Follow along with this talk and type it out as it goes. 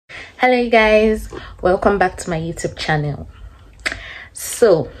Hello you guys, welcome back to my YouTube channel.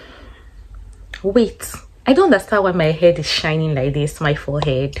 So wait, I don't understand why my head is shining like this, my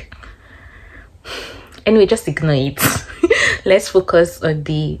forehead. Anyway, just ignore it. Let's focus on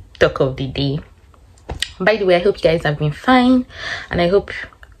the talk of the day. By the way, I hope you guys have been fine, and I hope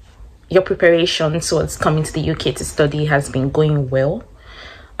your preparation towards coming to the UK to study has been going well.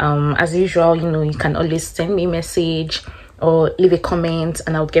 As usual, you can always send me a message or leave a comment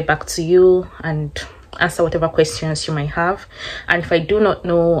and I'll get back to you and answer whatever questions you might have. And if I do not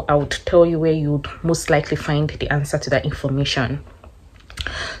know, I would tell you where you'd most likely find the answer to that information.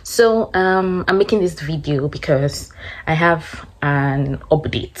 So I'm making this video because I have an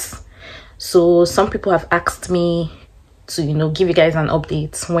update. So some people have asked me to give you guys an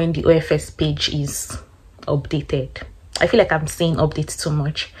update when the OFS page is updated. I feel like I'm saying update too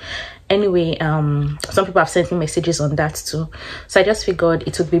much. Anyway, some people have sent me messages on that too, so I just figured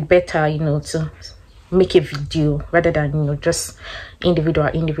it would be better to make a video rather than just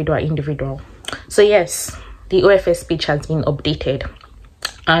individual. So yes, the OFS page has been updated,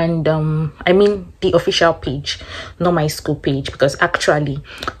 and I mean the official page, not my school page, because actually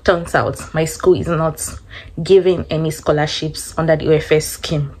turns out my school is not giving any scholarships under the OFS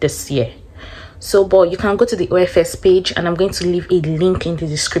scheme this year. So but you can go to the OFS page, and I'm going to leave a link in the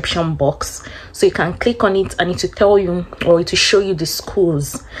description box, so you can click on it and it will tell you, or it will show you the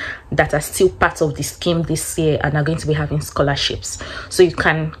schools that are still part of the scheme this year and are going to be having scholarships. So you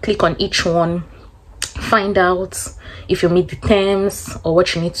can click on each one, find out if you meet the terms or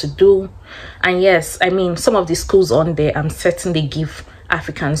what you need to do. And yes, I mean some of the schools on there, I'm certain they give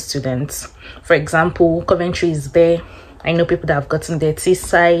African students. For example, Coventry is there. I know people that have gotten there: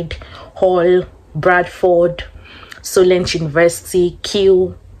 Teesside, Hull, Bradford, Solent University,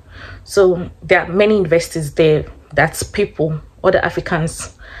 Kew. So there are many universities there that other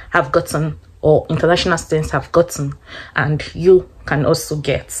Africans have gotten, or international students have gotten, and you can also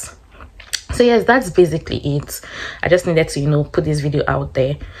get. So yes, that's basically it. I just needed to put this video out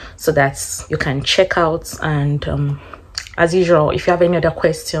there so that you can check out. And as usual, if you have any other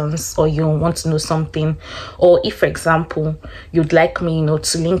questions or you want to know something, or if for example you'd like me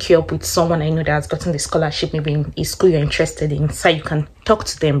to link you up with someone I know that has gotten the scholarship, maybe in a school you're interested in, so you can talk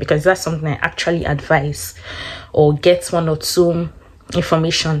to them, because that's something I actually advise, or get one or two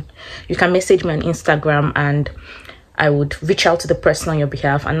information, you can message me on Instagram and I would reach out to the person on your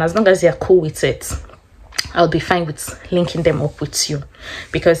behalf, and as long as they're cool with it, I'll be fine with linking them up with you.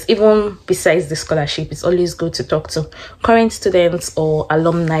 Because even besides the scholarship, it's always good to talk to current students or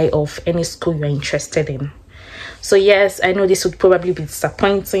alumni of any school you're interested in. So yes, I know this would probably be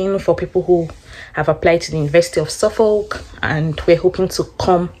disappointing for people who have applied to the University of Suffolk and we're hoping to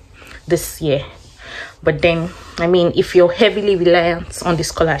come this year. But then, I mean, if you're heavily reliant on the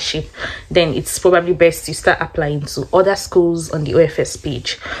scholarship, then it's probably best to start applying to other schools on the OFS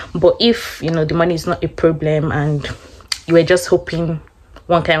page. But if the money is not a problem and you were just hoping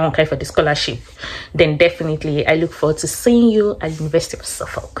one kind for the scholarship, then definitely I look forward to seeing you at the University of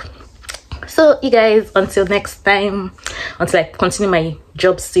Suffolk. So you guys, until next time, until I continue my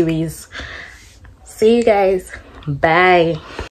job series, see you guys. Bye.